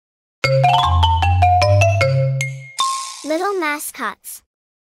Little Mascots.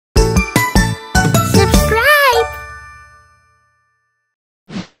 Subscribe!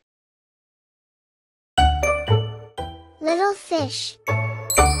 Little fish.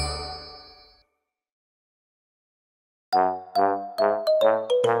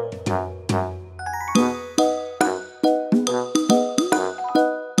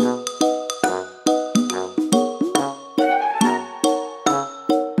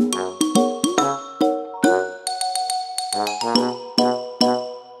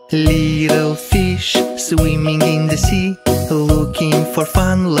 Little fish swimming in the sea, looking for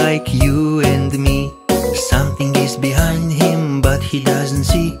fun like you and me. Something is behind him but he doesn't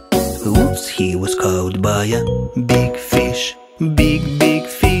see. Oops, he was caught by a big fish. Big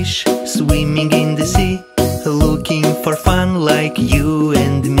fish swimming in the sea, looking for fun like you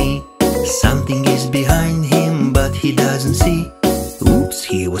and me. Something is behind him but he doesn't see. Oops,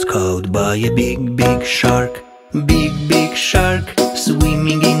 he was caught by a big shark. Big shark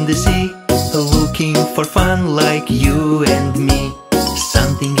swimming in the sea, looking for fun like you and me.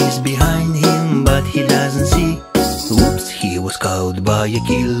 Something is behind him but he doesn't see. Oops, he was caught by a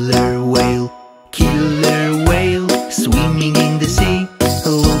killer whale. Killer whale swimming in the sea,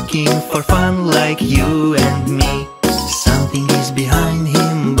 looking for fun like you and me. Something is behind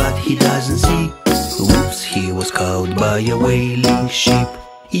him but he doesn't see. Oops, he was caught by a whaling ship.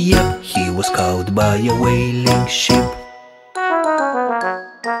 Yep, he was caught by a whaling ship.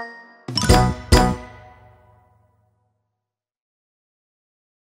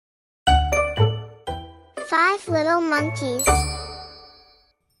 Five little monkeys.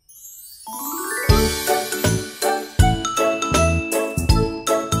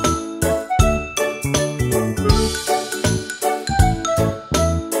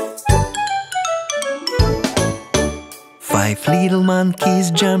 Five little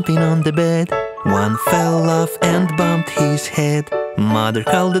monkeys jumping on the bed. One fell off and bumped his head. Mother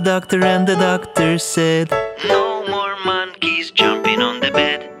called the doctor and the doctor said, "No more monkeys jumping on the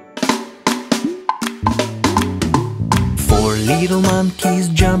bed." Four little monkeys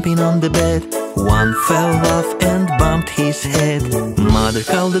jumping on the bed. One fell off and bumped his head. Mother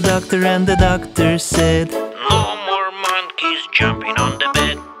called the doctor and the doctor said, "No more monkeys jumping on the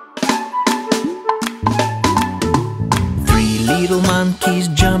bed." Little monkeys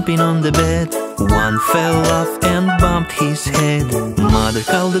jumping on the bed. One fell off and bumped his head. Mother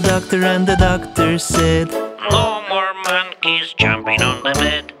called the doctor and the doctor said, "No more monkeys jumping on the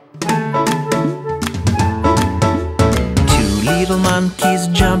bed." Two little monkeys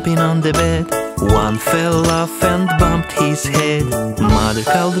jumping on the bed. One fell off and bumped his head. Mother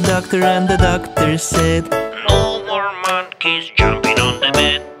called the doctor and the doctor said, "No more monkeys jumping on the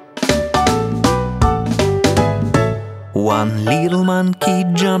bed." One little monkey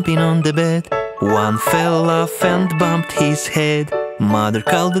jumping on the bed. One fell off and bumped his head. Mother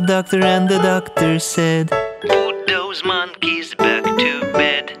called the doctor and the doctor said, "Put those monkeys back to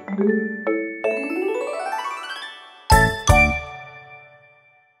bed."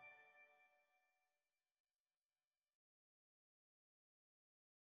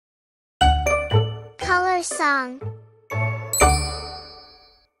 Color song.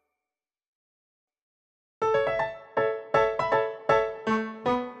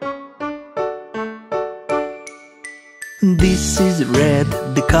 This is red,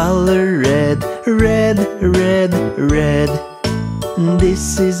 the color red. Red, red, red.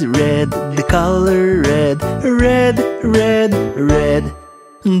 This is red, the color red. Red, red, red.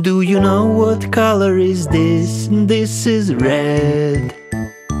 Do you know what color is this? This is red.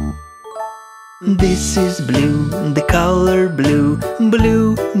 This is blue, the color blue.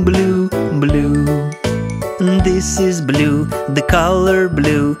 Blue, blue, blue. This is blue, the color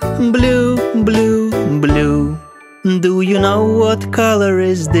blue. Blue, blue, blue. Do you know what color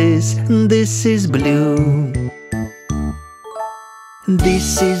is this? This is blue. This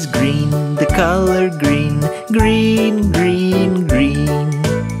is green, the color green. Green, green, green.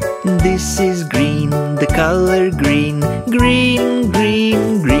 This is green, the color green. Green,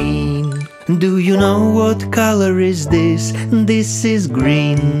 green, green. Do you know what color is this? This is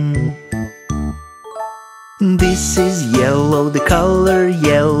green. This is yellow, the color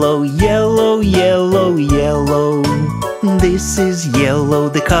yellow. Yellow, yellow, yellow. This is yellow,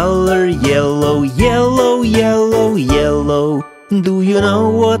 the color yellow. Yellow, yellow, yellow. Do you know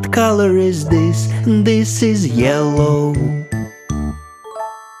what color is this? This is yellow.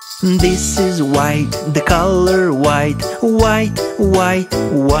 This is white, the color white. White, white,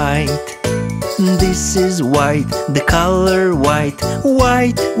 white. This is white, the color white.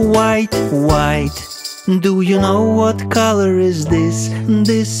 White, white, white. Do you know what color is this?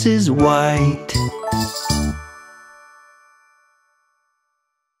 This is white.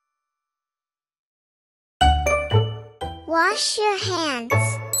 Wash your hands.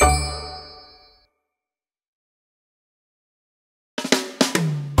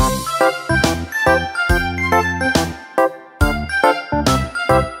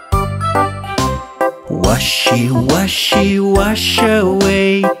 Washy, washy, wash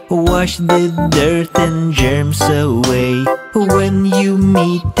away. Wash the dirt and germs away. When you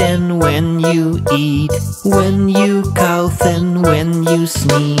meet and when you eat, when you cough and when you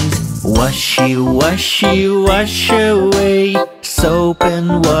sneeze. Washy, washy, wash away. Soap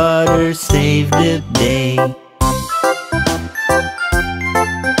and water save the day.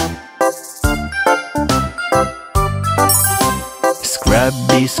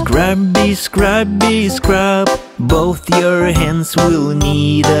 Scrubby, scrubby, scrubby, scrub. Both your hands will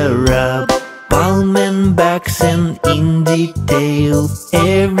need a rub. Palm and backs and in detail.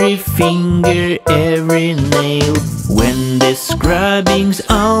 Every finger, every nail. When the scrubbing's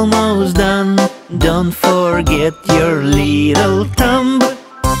almost done, don't forget your little thumb.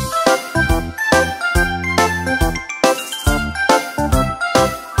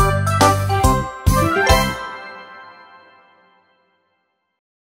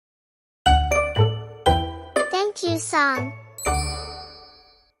 Thank you song.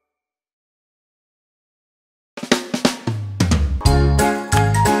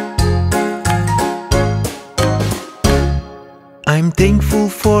 I'm thankful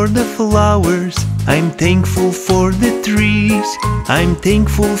for the flowers, I'm thankful for the trees, I'm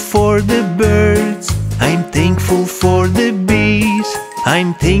thankful for the birds, I'm thankful for the bees,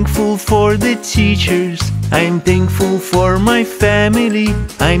 I'm thankful for the teachers, I'm thankful for my family,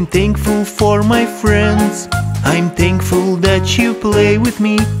 I'm thankful for my friends, I'm thankful that you play with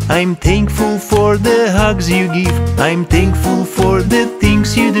me, I'm thankful for the hugs you give, I'm thankful for the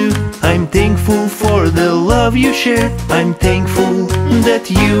things you do, I'm thankful for the love you share, I'm thankful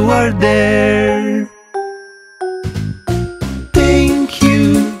that you are there. Thank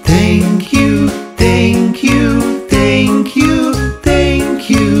you, thank you, thank you, thank you, thank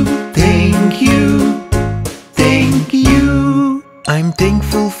you, thank you, thank you. I'm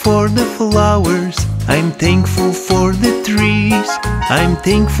thankful for the flowers, I'm thankful for the trees, I'm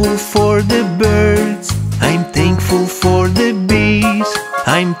thankful for the birds, I'm thankful for the bees,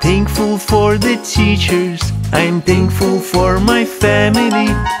 I'm thankful for the teachers, I'm thankful for my family,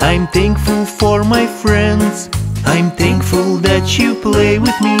 I'm thankful for my friends, I'm thankful that you play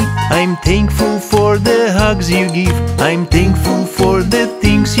with me, I'm thankful for the hugs you give, I'm thankful for the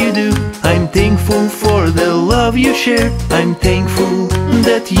things you do, I'm thankful for the love you share, I'm thankful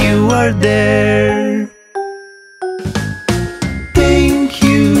that you are there. Thank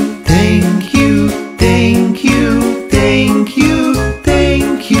you, thank you, thank you, thank you,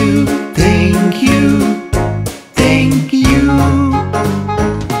 thank you, thank you, thank you.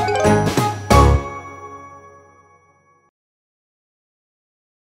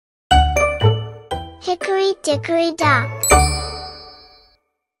 Hickory dickory dock.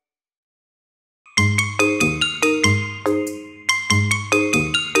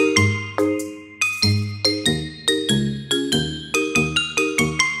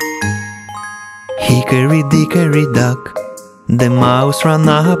 Hickory dickory dock, the mouse ran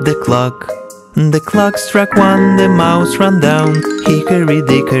up the clock. The clock struck one, the mouse ran down. Hickory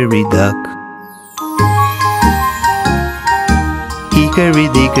dickory dock. Hickory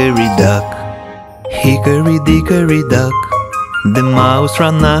dickory dock. Hickory dickory dock, the mouse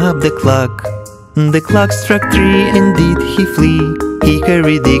ran up the clock. The clock struck three, and did he flee?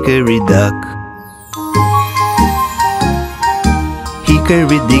 Hickory dickory dock.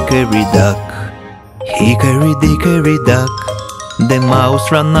 Hickory dickory dock. Hickory dickory dock, the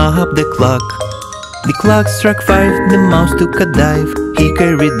mouse ran up the clock. The clock struck five, the mouse took a dive.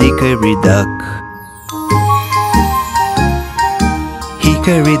 Hickory dickory dock.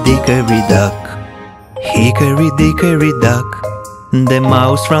 Hickory dickory dock. Hickory dickory dock, the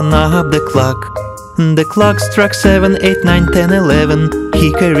mouse ran up the clock. The clock struck 7, 8, 9, 10, 11.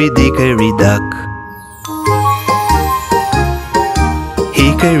 Hickory dickory dock.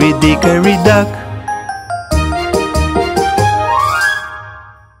 Hickory dickory dock.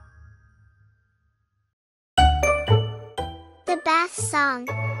 The bath song.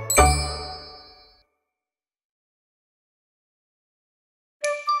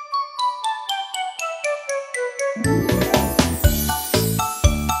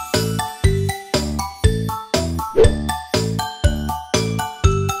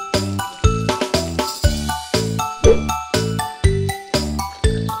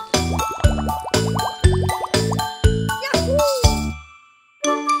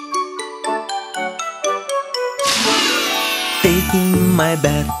 Taking my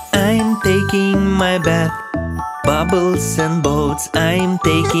bath, I'm taking my bath. Bubbles and boats, I'm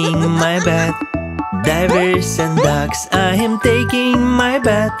taking my bath. Divers and ducks, I am taking my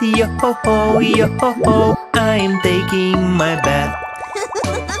bath. Yo-ho-ho, yo-ho-ho, I am taking my bath.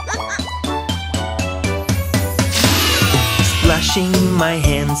 Splashing my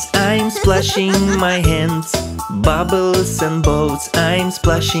hands, I'm splashing my hands. Bubbles and boats, I'm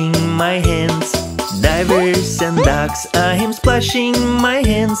splashing my hands. Divers and ducks, I'm splashing my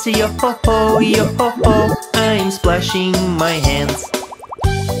hands. Yo-ho-ho, yo-ho-ho, I'm splashing my hands.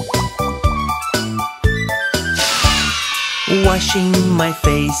 Washing my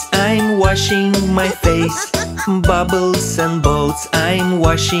face, I'm washing my face. Bubbles and boats, I'm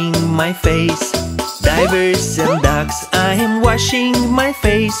washing my face. Divers and ducks, I'm washing my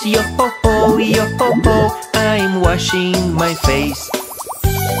face. Yo-ho-ho, yo-ho-ho, I'm washing my face.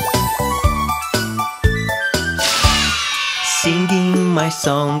 Singing my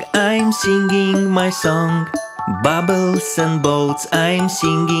song, I'm singing my song. Bubbles and boats, I'm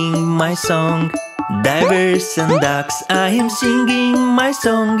singing my song. Divers and ducks, I am singing my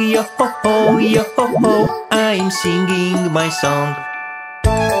song. Yo-ho-ho, yo-ho-ho, I am singing my song.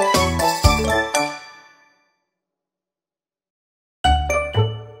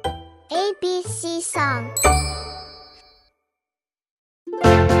 ABC song.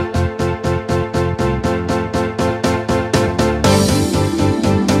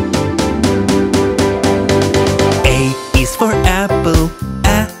 A is for apple,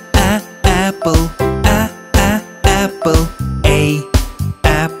 apple, apple. A,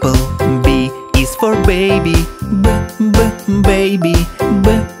 apple. B is for baby, baby,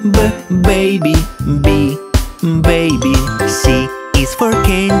 baby. B, baby. C is for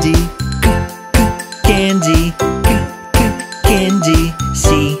candy, candy, candy.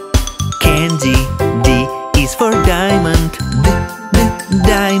 C, candy. D is for diamond,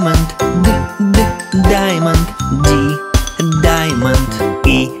 diamond, diamond. D, diamond.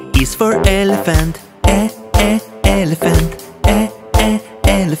 E is for elephant, elephant,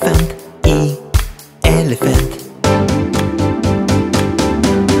 elephant. E, elephant.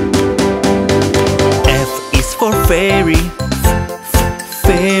 F is for fairy,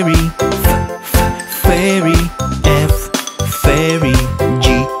 fairy, fairy. F, fairy. G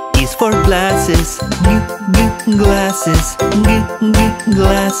is for glasses, glasses,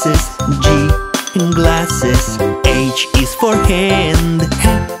 glasses. G, glasses. H is for hand,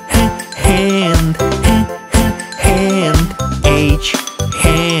 hand, hand. H,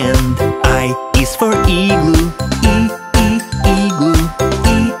 hand. I is for igloo, igloo,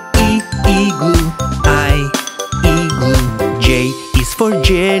 igloo. I, igloo. J is for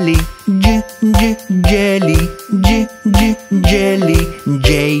jelly, jelly, jelly.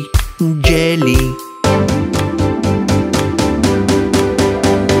 J, jelly.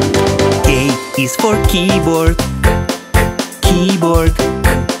 K is for keyboard, keyboard,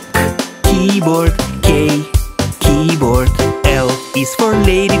 keyboard. K, keyboard. L is for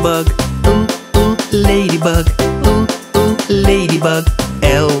ladybug, ladybug, ladybug.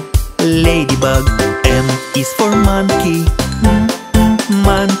 L, ladybug. M is for monkey,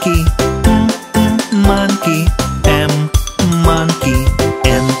 monkey, monkey. M, monkey.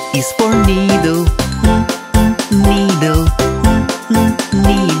 N is for needle, needle,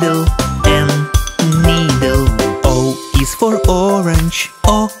 needle. N, needle. O is for orange,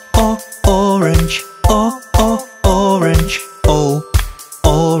 orange, orange. O,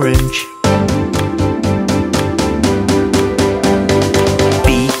 orange. P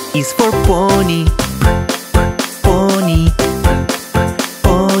is for pony, pony,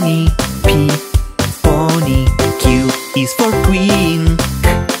 pony. P, pony. Q is for queen,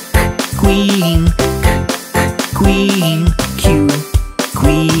 queen, queen. Q,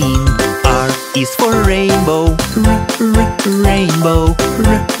 queen. R is for rainbow, rainbow,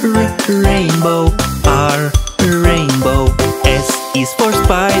 rainbow. R, rainbow. S is for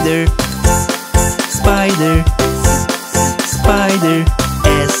spider, spider, spider.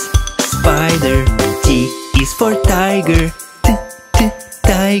 S, spider. T is for tiger,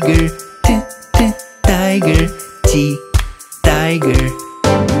 tiger, tiger. T, tiger.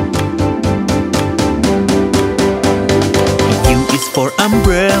 U is for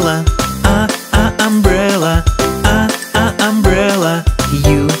umbrella, umbrella, umbrella.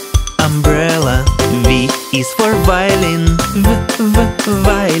 U, umbrella. V is for violin,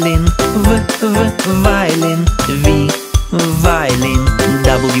 violin, violin. V, violin.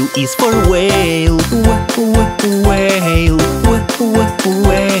 W is for whale, whale,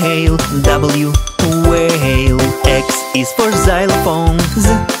 whale. W, whale. X is for xylophone,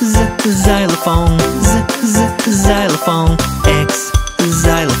 xylophone, xylophone. X,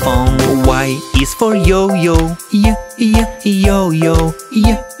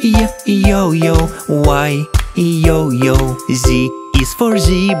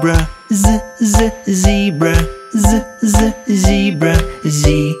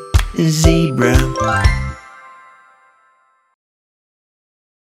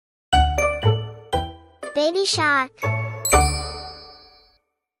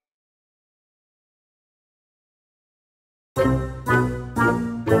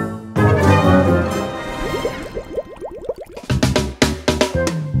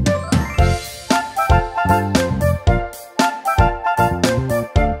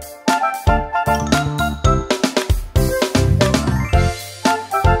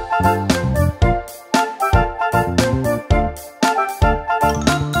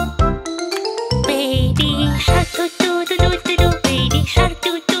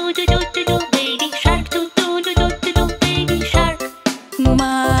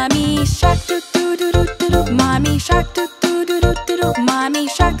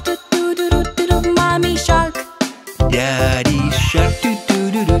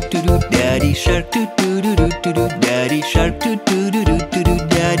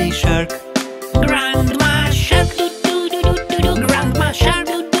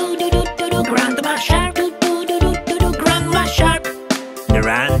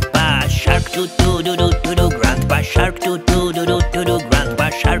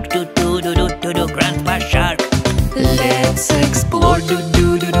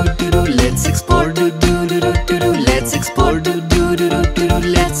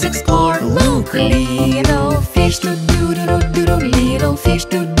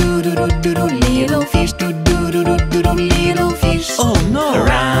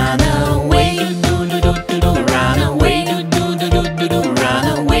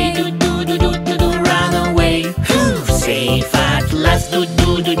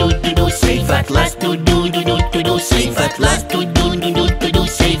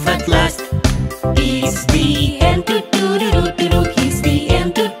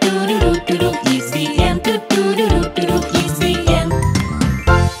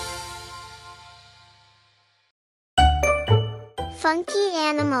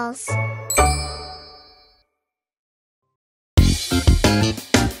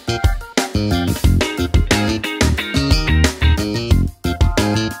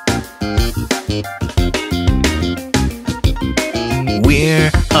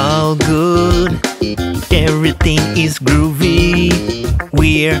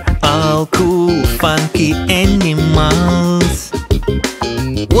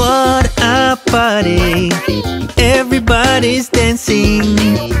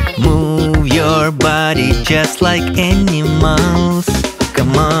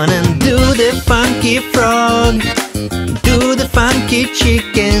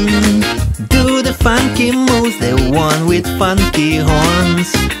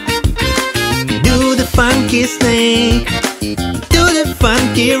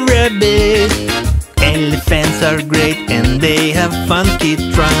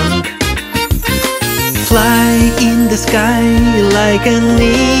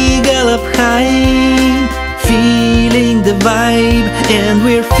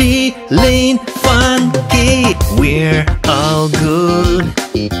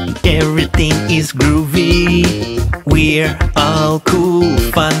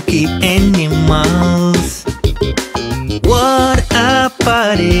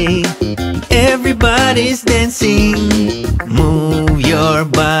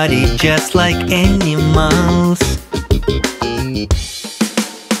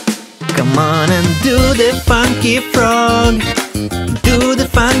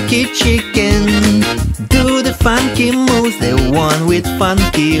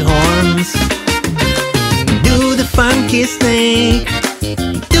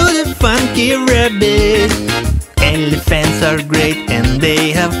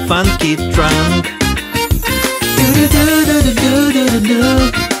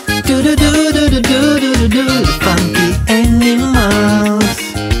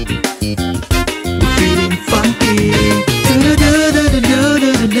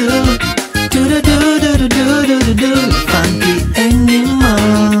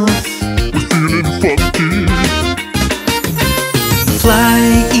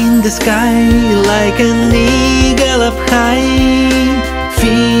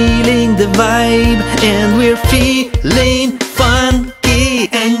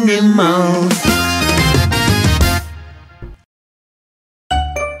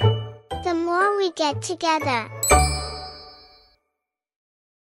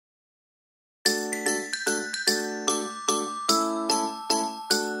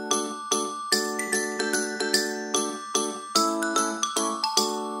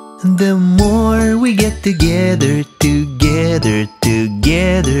 The more we get together, together,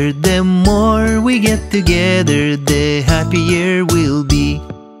 together, the more we get together, the happier we'll be.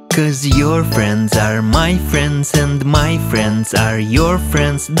 'Cause your friends are my friends and my friends are your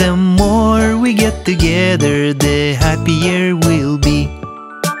friends. The more we get together, the happier we'll be.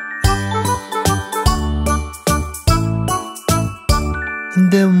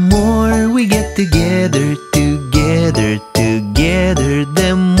 The more we get together, together, together,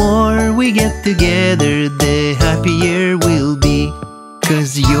 the more we get together, the happier we'll be.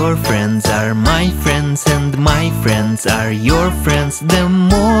 'Cause your friends are my friends and my friends are your friends. The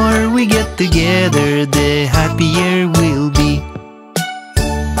more we get together, the happier we'll be.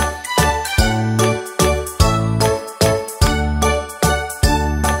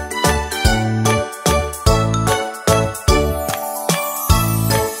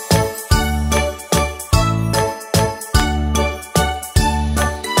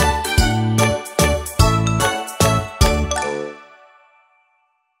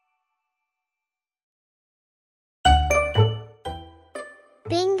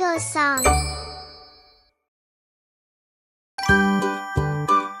 Bingo song.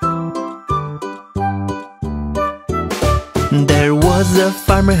 There was a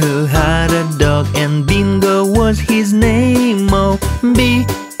farmer who had a dog, and Bingo was his name. Oh,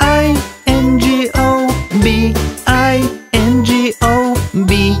 B-I-N-G-O, B-I-N-G-O,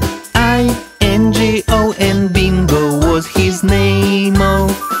 B-I-N-G-O, and Bingo was his name. Oh.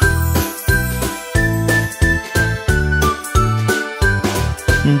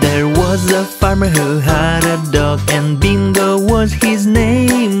 There was a farmer who had a dog, and Bingo was his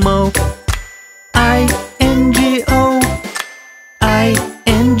name. Oh, I-N-G-O,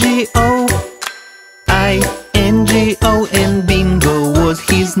 I-N-G-O, I-N-G-O, and Bingo was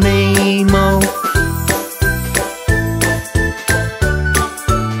his name. Oh.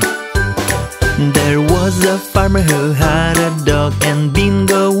 There was a farmer who had a dog, and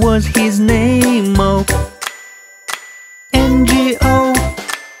Bingo was his name. Oh, N-G-O,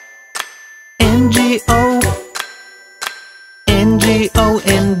 N-G-O, N-G-O,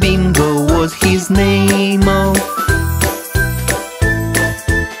 and Bingo was his name. Oh.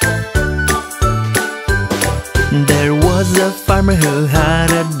 There was a farmer who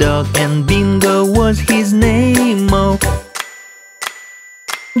had a dog, and Bingo was his name. Oh,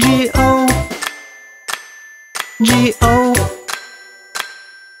 G-O, G-O,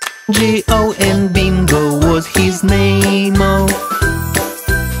 G-O, and Bingo was his name. Oh.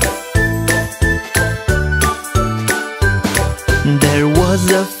 There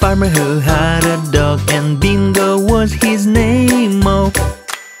was a farmer who had a dog, and Bingo was his name. Oh,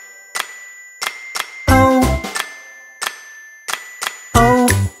 oh, oh,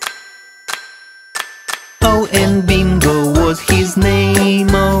 oh, and Bingo was his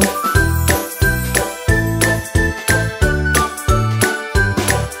name. Oh.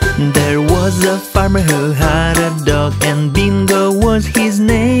 There was a farmer who had a dog, and Bingo was his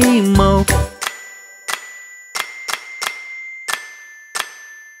name. Oh.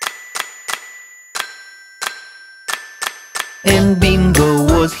 And Bingo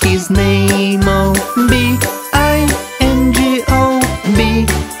was his name. Oh, B-I-N-G-O,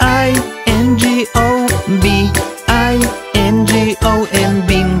 B-I-N-G-O, B-I-N-G-O, and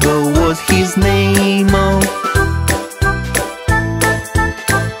Bingo was his name. Oh.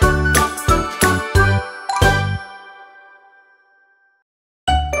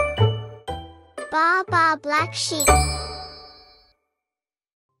 Ba ba black sheep.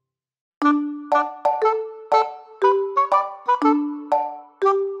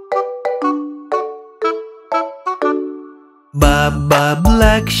 Baba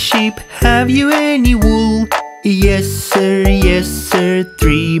black sheep, have you any wool? Yes sir,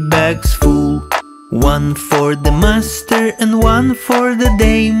 3 bags full. 1 for the master and 1 for the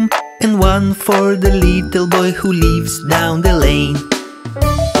dame, and 1 for the little boy who lives down the lane.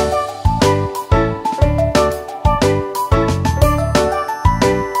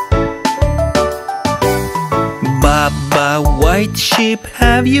 Baba white sheep,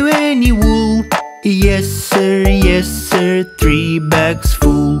 have you any wool? Yes sir, 3 bags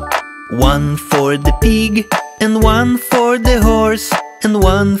full. 1 for the pig, and 1 for the horse, and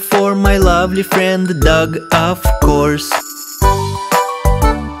 1 for my lovely friend the dog, of course.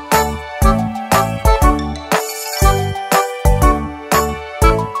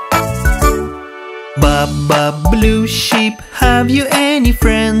 Baba blue sheep, have you any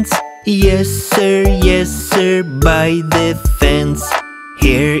friends? Yes sir, by the fence.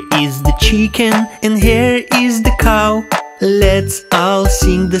 Here is the chicken and here is the cow. Let's all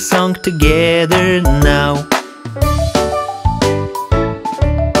sing the song together now.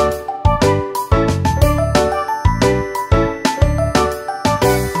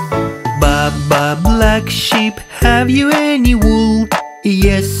 black sheep, have you any wool?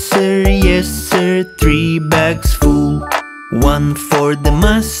 Yes sir, 3 bags full. 1 for the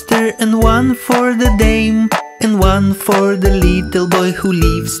master and 1 for the dame, and 1 for the little boy who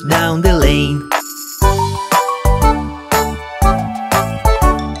lives down the lane.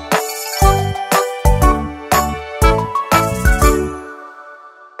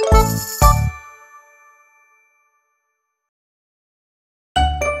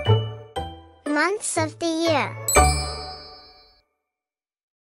 Months of the year.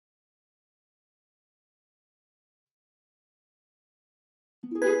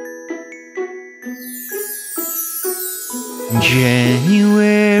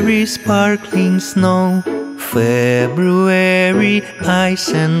 January, sparkling snow. February, ice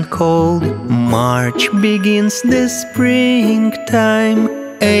and cold. March begins the springtime.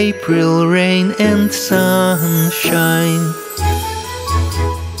 April, rain and sunshine.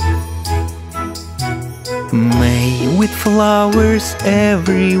 May with flowers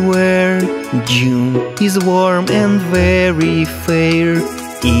everywhere. June is warm and very fair.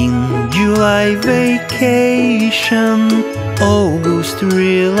 In July, vacation. August,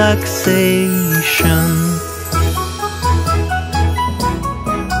 relaxation.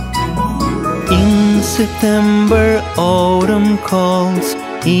 In September, autumn calls.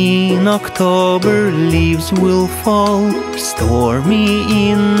 In October, leaves will fall. Stormy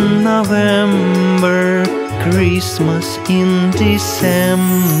in November. Christmas in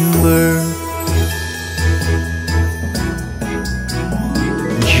December.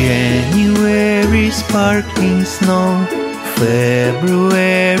 January, sparkling snow.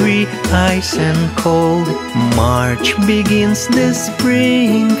 February, ice and cold. March begins the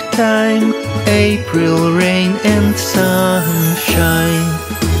springtime. April, rain and sunshine.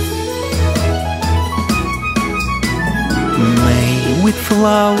 May with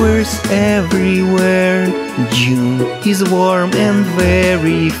flowers everywhere. June is warm and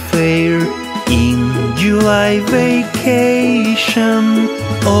very fair. In July, vacation.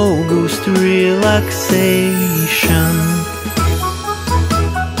 August, relaxation.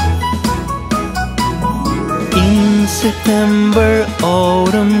 In September,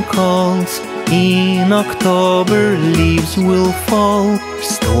 autumn calls. In October, leaves will fall.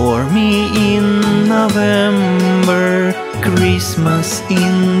 Stormy in November. Christmas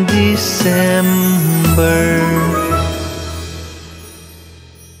in December.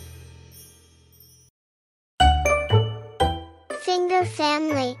 Finger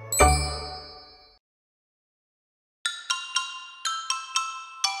family.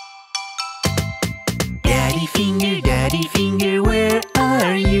 Daddy finger, where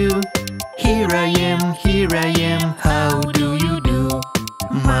are you? Here I am, how do you do?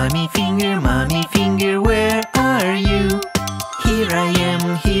 Mommy finger, where are you? Here I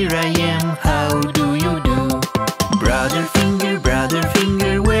am, how do you do? Brother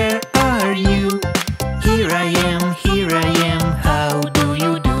finger, where are you? Here I am, how do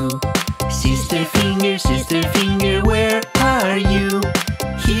you do? Sister finger, where are you?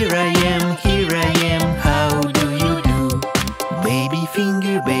 Here I am, how do you do? Baby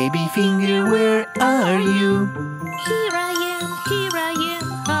finger, where are you? Here I am,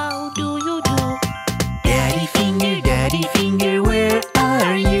 how do you do? Daddy finger, where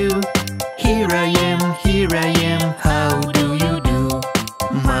are you? Here I am, how do you do?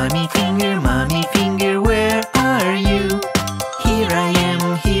 Mommy finger, where are you? Here I am,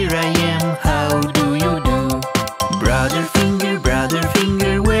 how do you do? Brother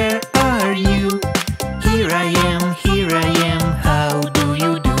finger, where are you? Here I am, how do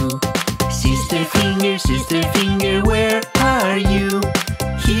you do? Sister finger, where are you?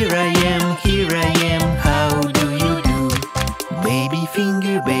 Here I am, how do you do? Baby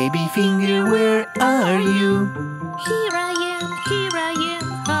finger, where are you? Here I am,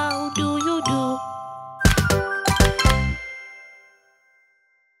 how do you do?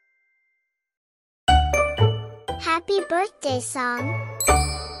 Happy birthday song.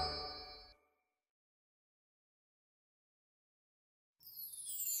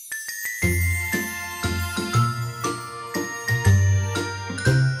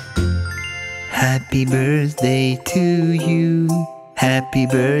 Happy birthday to you. Happy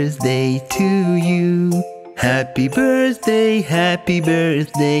birthday to you. Happy birthday, happy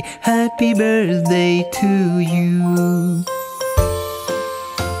birthday, happy birthday to you.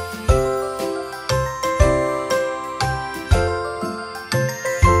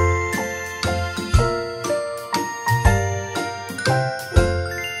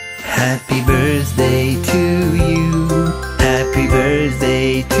 Happy birthday to you. Happy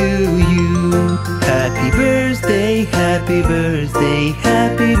birthday to you. Happy birthday, happy birthday,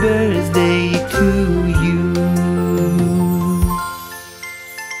 happy birthday to you.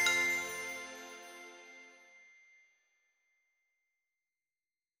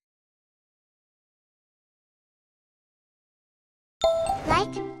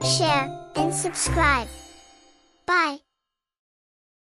 like, share, and subscribe. Bye.